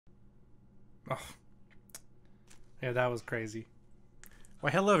Oh, yeah, that was crazy. Why,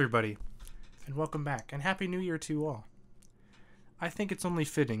 hello everybody, and welcome back, and Happy New Year to you all. I think it's only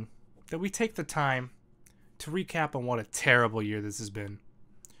fitting that we take the time to recap on what a terrible year this has been.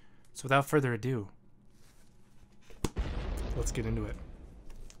 So without further ado, let's get into it.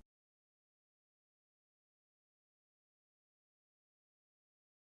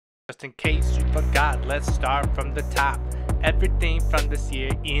 Just in case you forgot, let's start from the top. Everything from this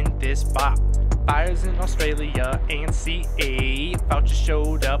year in this bop. Fires in Australia and CA. Fauci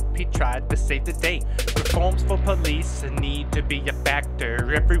showed up, he tried to save the day. Reforms for police need to be a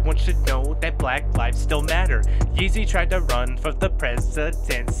factor. Everyone should know that black lives still matter. Yeezy tried to run for the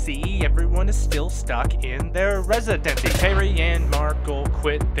presidency. Everyone is still stuck in their residency. Harry and Markle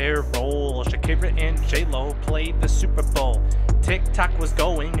quit their role. Shakira and J-Lo played the Super Bowl. TikTok was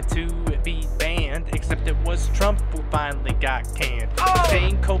going to be banned, except it was Trump who finally got canned.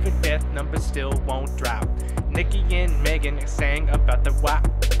 Saying COVID death numbers still won't drop. Nicki and Megan sang about the WAP.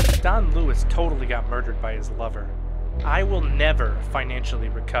 Don Lewis totally got murdered by his lover. I will never financially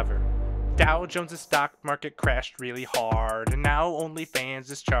recover. Dow Jones' stock market crashed really hard, and now OnlyFans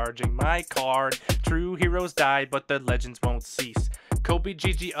is charging my card. True heroes die, but the legends won't cease. Kobe,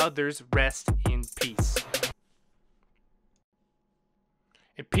 Gigi, others rest in peace.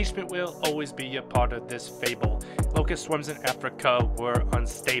 Impeachment will always be a part of this fable. Locust swarms in Africa were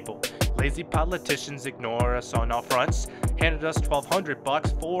unstable. Lazy politicians ignore us on all fronts. Handed us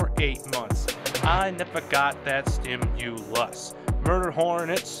 $1,200 for 8 months. I never got that stimulus. Murder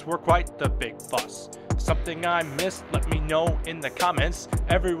hornets were quite the big fuss. Something I missed, let me know in the comments.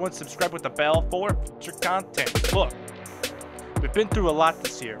 Everyone subscribe with the bell for future content. Look, we've been through a lot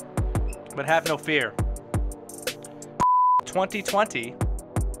this year, but have no fear. 2020.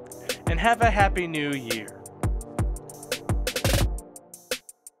 And have a happy new year.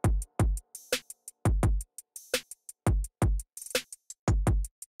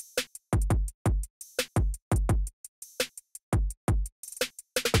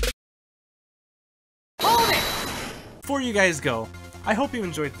 Hold it! Before you guys go, I hope you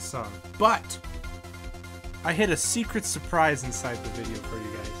enjoyed the song, but I hid a secret surprise inside the video for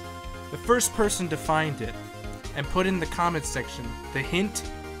you guys. The first person to find it and put in the comments section the hint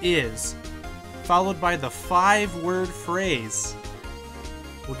is, followed by the 5-word phrase,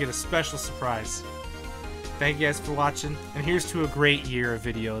 we'll get a special surprise. Thank you guys for watching, and here's to a great year of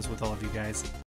videos with all of you guys.